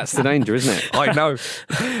 That's the danger, isn't it? I know.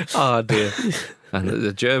 Oh, dear. And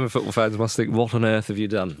the German football fans must think, what on earth have you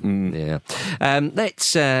done? Yeah.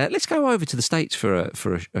 Let's go over to the States for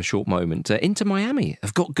a short moment. Inter Miami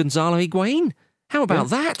have got Gonzalo Higuain. How about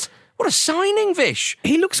that? What a signing, Vish!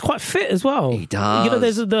 He looks quite fit as well. He does.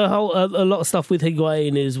 There's the whole a lot of stuff with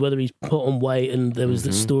Higuain is whether he's put on weight, and there was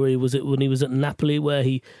the story, was it when he was at Napoli, where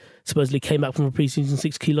he supposedly came back from a pre-season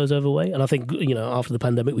 6 kilos overweight, and I think after the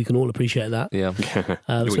pandemic we can all appreciate that,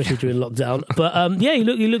 especially during lockdown. But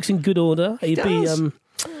he looks in good order. He'd be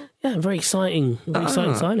very exciting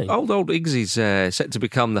signing. Old Iggsy's set to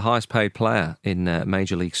become the highest paid player in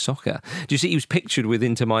Major League Soccer. Do you see he was pictured with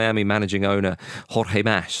Inter Miami managing owner Jorge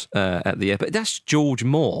Mas at the airport? That's George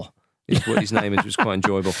Moore is what his name is. It was quite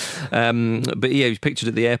enjoyable. But he was pictured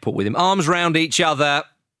at the airport with him, arms round each other,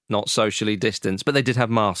 not socially distanced, but they did have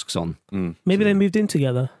masks on. Maybe they moved in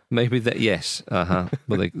together. Maybe that, yes.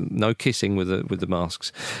 Well, no kissing with the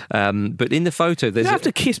masks. But in the photo, there's... You don't have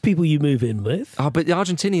to kiss people you move in with. Oh, but the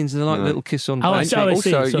Argentinians, they're like a little kiss on... I see.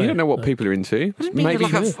 Also, you don't know what people are into. Maybe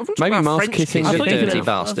mask kissing. You dirty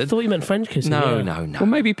bastard. I thought you meant French kissing. No. Well,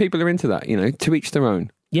 maybe people are into that, to each their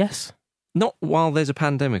own. Yes. Not while there's a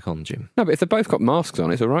pandemic on, Jim. No, but if they've both got masks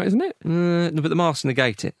on, it's all right, isn't it? But the masks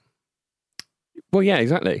negate it. Well, yeah,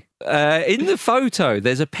 exactly. In the photo,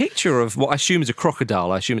 there's a picture of what I assume is a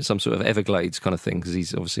crocodile. I assume it's some sort of Everglades kind of thing, because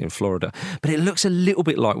he's obviously in Florida. But it looks a little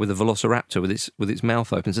bit like with a velociraptor with its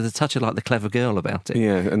mouth open. So there's a touch of like the clever girl about it.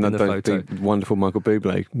 Yeah, and the wonderful Michael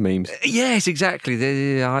Bublé memes. Yes,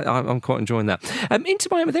 exactly. I'm quite enjoying that. Inter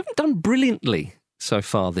Miami, they haven't done brilliantly so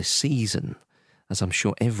far this season, as I'm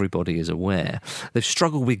sure everybody is aware. They've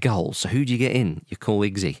struggled with goals, so who do you get in? You call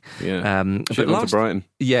Iggsy. Yeah, but to Brighton.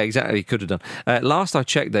 Yeah, exactly, he could have done. Last I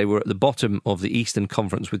checked, they were at the bottom of the Eastern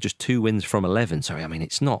Conference with just 2 wins from 11. So, I mean,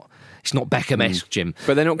 it's not Beckham-esque, Jim.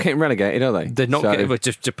 But they're not getting relegated, are they? They're not getting...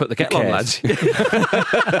 Just to put the kettle on, lads.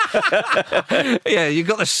 Yeah, you've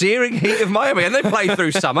got the searing heat of Miami, and they play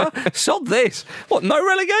through summer. Sod this. What, no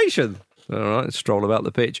relegation? All right, stroll about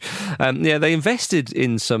the pitch. They invested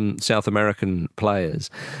in some South American players,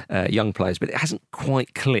 young players, but it hasn't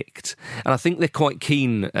quite clicked. And I think they're quite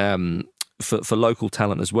keen for local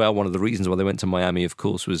talent as well. One of the reasons why they went to Miami, of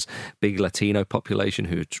course, was big Latino population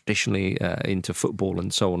who are traditionally into football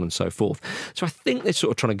and so on and so forth. So I think they're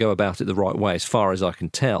sort of trying to go about it the right way, as far as I can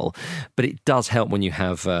tell. But it does help when you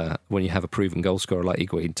have a proven goal scorer like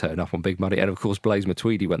Higuain turn up on big money, and of course Blaise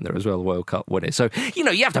Matuidi went there as well, the World Cup winner. So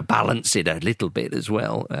you have to balance it a little bit as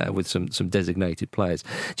well with some designated players.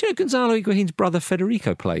 Do you know Gonzalo Higuain's brother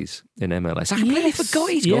Federico plays in MLS? I completely forgot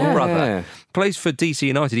he's got a brother. Plays for DC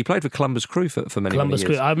United. He played for Columbus Crew for many years.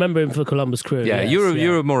 Crew. I remember him for Columbus Crew. Yeah,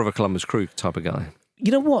 you're more of a Columbus Crew type of guy.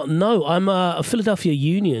 You know what? No, I'm a Philadelphia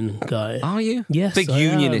Union guy. Are you? Yes, big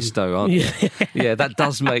unionist though, aren't you? Yeah, that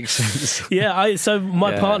does make sense. Yeah, so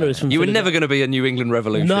my partner is from. You were never going to be a New England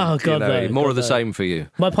Revolution. No, God no. More of the same for you.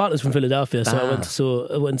 My partner's from Philadelphia, so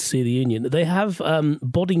I went to see the Union. They have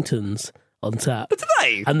Boddingtons on tap. But do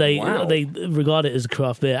they? And they regard it as a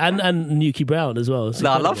craft beer, and Nuki Brown as well.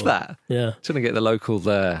 No, I love that. Yeah, it's going to get the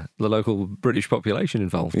local British population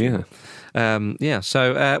involved. Yeah.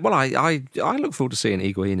 So I look forward to seeing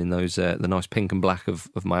Higuain in those the nice pink and black of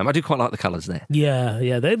Miami. I do quite like the colours there.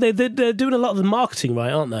 Yeah. They're doing a lot of the marketing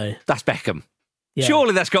right, aren't they? That's Beckham. Yeah.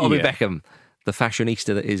 Surely that's got to be Beckham. The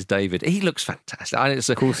fashionista that is David. He looks fantastic.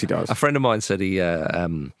 Of course he does. A friend of mine said he.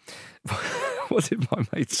 What did my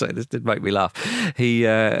mate say? This did make me laugh. He,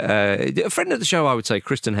 a friend of the show, I would say,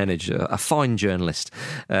 Kristen Hennig, a fine journalist,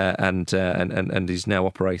 and he's now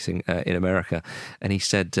operating in America. And he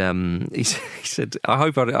said, I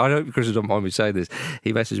hope Kristen don't mind me saying this.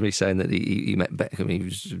 He messaged me saying that he met Beckham. He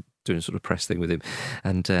was doing a sort of press thing with him,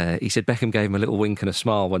 and he said Beckham gave him a little wink and a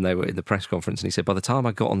smile when they were in the press conference. And he said, by the time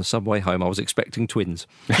I got on the subway home, I was expecting twins.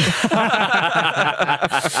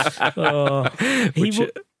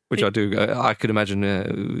 Which I do. I could imagine,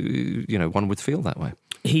 one would feel that way.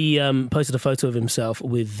 He posted a photo of himself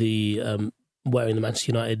with the wearing the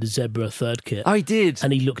Manchester United zebra third kit. I did,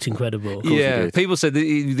 and he looked incredible. Yeah, people said that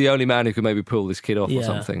he's the only man who could maybe pull this kit off or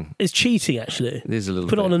something. It's cheating, actually. It is a little.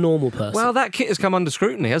 Put it on a normal person. Well, that kit has come under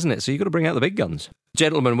scrutiny, hasn't it? So you've got to bring out the big guns,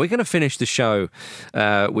 gentlemen. We're going to finish the show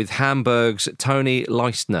with Hamburg's Toni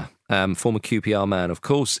Leistner. Former QPR man, of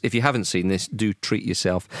course. If you haven't seen this, do treat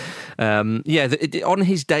yourself. On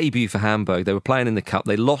his debut for Hamburg, they were playing in the Cup.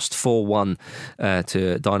 They lost 4-1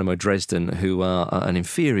 to Dynamo Dresden, who are an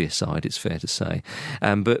inferior side, it's fair to say.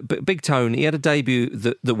 But Big Tone, he had a debut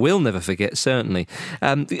that we'll never forget, certainly.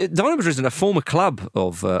 Dynamo Dresden, a former club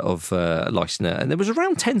of Leistner, and there was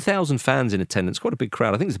around 10,000 fans in attendance, quite a big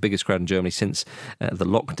crowd. I think it's the biggest crowd in Germany since the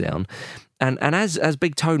lockdown. And as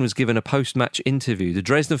Big Tone was given a post-match interview, the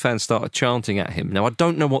Dresden fans started chanting at him. Now, I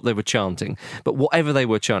don't know what they were chanting, but whatever they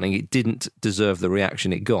were chanting, it didn't deserve the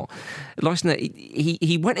reaction it got. Leistner,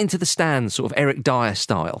 he went into the stands sort of Eric Dyer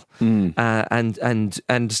style, and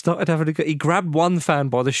started having he grabbed one fan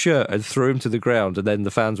by the shirt and threw him to the ground, and then the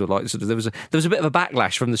fans were like, there was a bit of a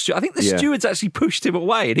backlash from the steward. I think the stewards actually pushed him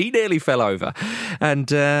away, and he nearly fell over. And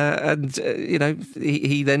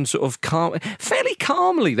he then sort of fairly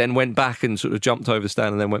calmly then went back and sort of jumped over the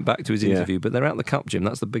stand and then went back to his interview. But they're out the Cup, Jim.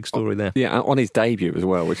 That's the big story there. Yeah, on his debut as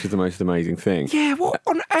well, which is the most amazing thing. Yeah, what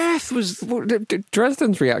on earth was...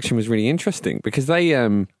 Dresden's reaction was really interesting because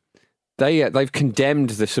they've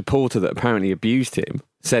condemned the supporter that apparently abused him.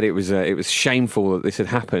 Said it was shameful that this had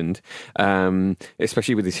happened,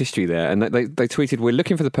 especially with his history there. And they tweeted, "We're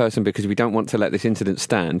looking for the person because we don't want to let this incident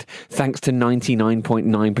stand. Thanks to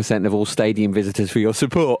 99.9% of all stadium visitors for your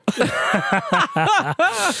support."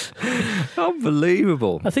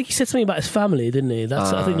 Unbelievable. I think he said something about his family, didn't he?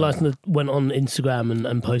 I think Leistner went on Instagram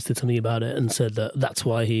and posted something about it and said that's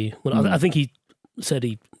why he... Well, I think he said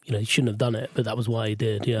he shouldn't have done it, but that was why he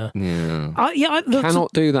did. Yeah.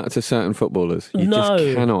 Cannot do that to certain footballers. You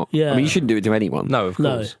just cannot. Yeah. I mean, you shouldn't do it to anyone. No, of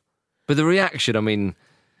course. But the reaction, I mean,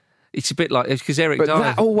 it's a bit like because Eric Dyer.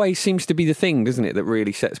 That always seems to be the thing, doesn't it? That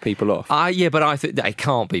really sets people off. Yeah, but I think that it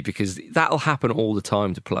can't be because that'll happen all the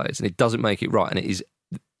time to players, and it doesn't make it right, and it's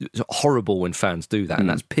horrible when fans do that, and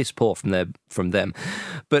that's piss poor from them.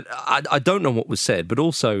 But I don't know what was said, but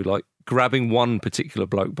also like grabbing one particular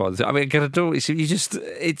bloke by the... I mean, you can't do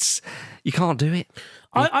it.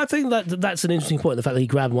 I think that's an interesting point, the fact that he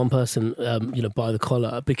grabbed one person, by the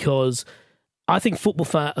collar, because I think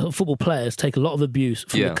football players take a lot of abuse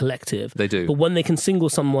from the collective. They do. But when they can single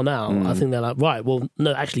someone out, I think they're like, right, well,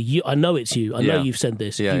 no, actually, I know it's you. I know you've said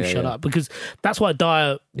this. Shut up. Because that's why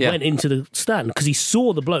Dyer went into the stand, because he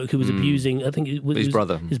saw the bloke who was abusing, I think it was his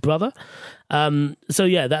brother. His brother. And I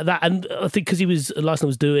think because Leistner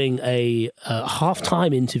was doing a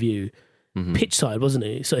half-time interview, pitch side, wasn't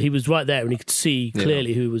he? So he was right there, and he could see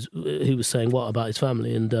clearly who was saying what about his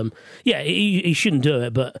family. And he shouldn't do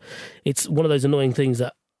it, but it's one of those annoying things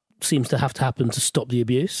that seems to have to happen to stop the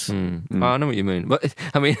abuse. I know what you mean. But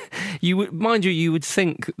I mean, you would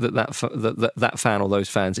think that fan or those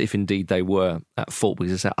fans, if indeed they were at fault,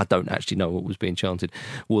 because I don't actually know what was being chanted,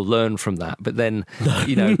 will learn from that. But then,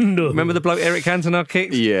 remember the bloke Eric Cantona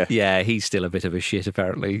kicked? Yeah, he's still a bit of a shit,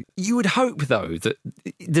 apparently. You would hope, though, that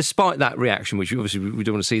despite that reaction, which obviously we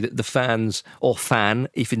don't want to see, that the fans or fan,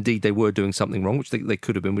 if indeed they were doing something wrong, which they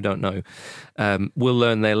could have been, we don't know, will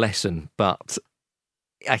learn their lesson. But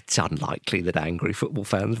it's unlikely that angry football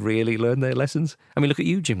fans really learn their lessons. I mean, look at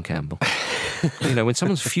you, Jim Campbell. When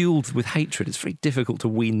someone's fueled with hatred, it's very difficult to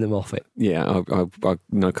wean them off it. Yeah, I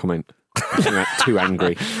no comment. Too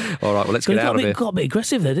angry. All right, well, let's get out of here. Got a bit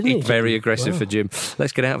aggressive there, didn't he? Very aggressive for Jim.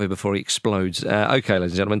 Let's get out of here before he explodes. Okay,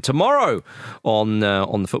 ladies and gentlemen, tomorrow on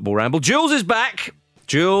the Football Ramble, Jules is back.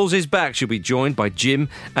 She'll be joined by Jim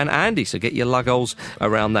and Andy, so get your lug-holes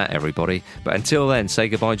around that, everybody. But until then, say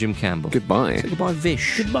goodbye, Jim Campbell. Goodbye. Say goodbye,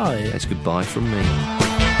 Vish. Goodbye. It's goodbye from me.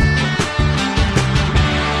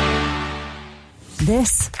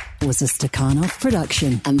 This was a Stakhanov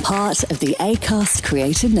production and part of the Acast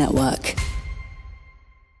Creative Network.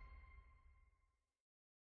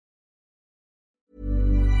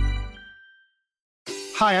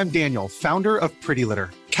 Hi, I'm Daniel, founder of Pretty Litter.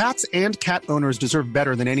 Cats and cat owners deserve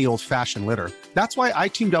better than any old-fashioned litter. That's why I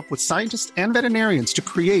teamed up with scientists and veterinarians to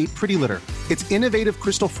create Pretty Litter. Its innovative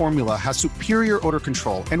crystal formula has superior odor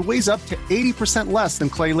control and weighs up to 80% less than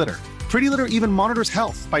clay litter. Pretty Litter even monitors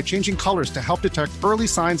health by changing colors to help detect early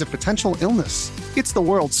signs of potential illness. It's the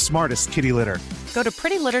world's smartest kitty litter. Go to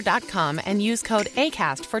prettylitter.com and use code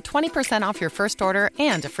ACAST for 20% off your first order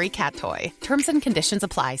and a free cat toy. Terms and conditions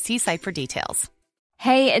apply. See site for details.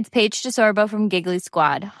 Hey, it's Paige DeSorbo from Giggly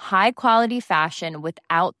Squad. High quality fashion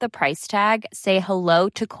without the price tag. Say hello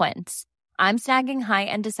to Quince. I'm snagging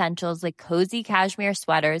high-end essentials like cozy cashmere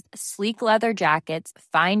sweaters, sleek leather jackets,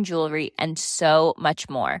 fine jewelry, and so much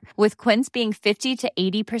more. With Quince being 50 to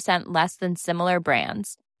 80% less than similar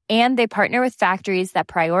brands. And they partner with factories that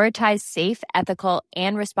prioritize safe, ethical,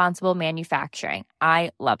 and responsible manufacturing. I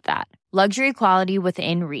love that. Luxury quality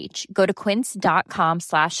within reach. Go to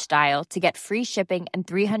quince.com/style to get free shipping and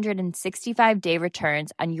 365-day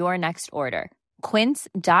returns on your next order.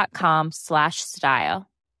 Quince.com/style.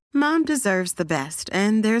 Mom deserves the best,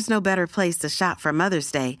 and there's no better place to shop for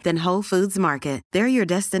Mother's Day than Whole Foods Market. They're your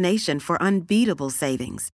destination for unbeatable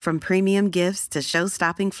savings, from premium gifts to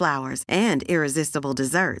show-stopping flowers and irresistible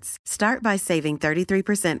desserts. Start by saving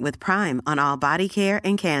 33% with Prime on all body care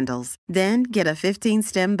and candles. Then get a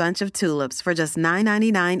 15-stem bunch of tulips for just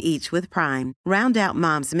 $9.99 each with Prime. Round out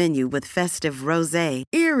Mom's menu with festive rosé,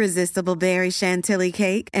 irresistible berry chantilly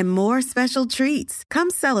cake, and more special treats. Come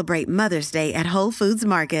celebrate Mother's Day at Whole Foods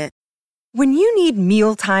Market. When you need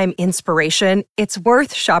mealtime inspiration, it's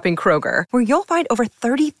worth shopping Kroger, where you'll find over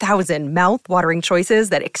 30,000 mouth-watering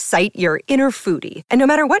choices that excite your inner foodie. And no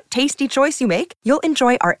matter what tasty choice you make, you'll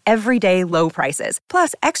enjoy our everyday low prices,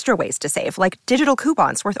 plus extra ways to save, like digital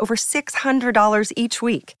coupons worth over $600 each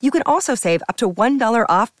week. You can also save up to $1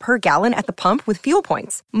 off per gallon at the pump with fuel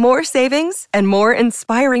points. More savings and more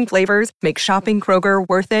inspiring flavors make shopping Kroger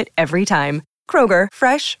worth it every time. Kroger,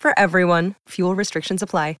 fresh for everyone. Fuel restrictions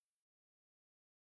apply.